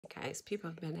guys, people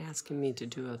have been asking me to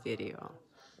do a video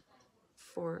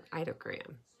for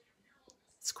Ideogram.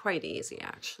 It's quite easy,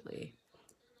 actually.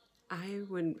 I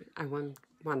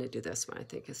want to do this one. I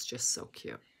think it's just so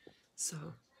cute. So,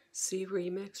 see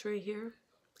remix right here?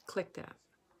 Click that.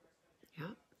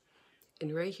 Yeah.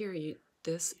 And right here,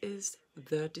 this is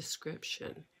the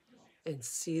description. And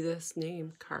see this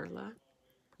name, Carla?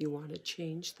 You want to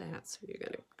change that. So you're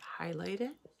going to highlight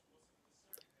it,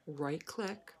 right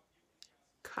click,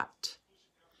 cut.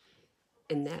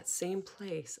 In that same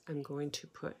place, I'm going to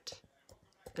put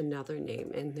another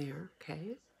name in there,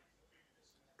 okay?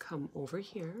 Come over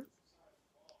here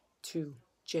to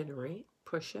generate,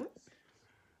 push it,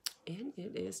 and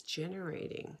it is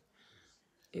generating.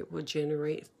 It will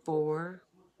generate 4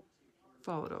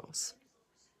 photos.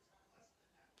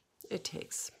 It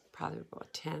takes probably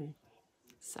about 10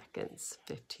 seconds,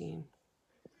 15.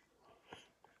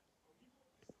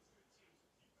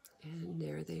 And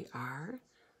there they are.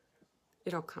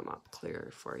 It'll come up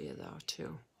clearer for you though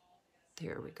too.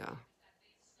 There we go.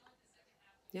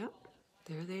 Yep,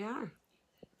 there they are.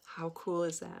 How cool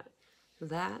is that?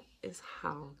 That is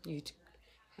how you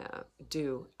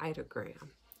do Ideogram.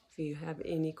 If you have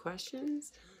any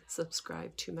questions,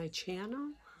 subscribe to my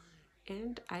channel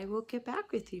and I will get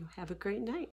back with you. Have a great night.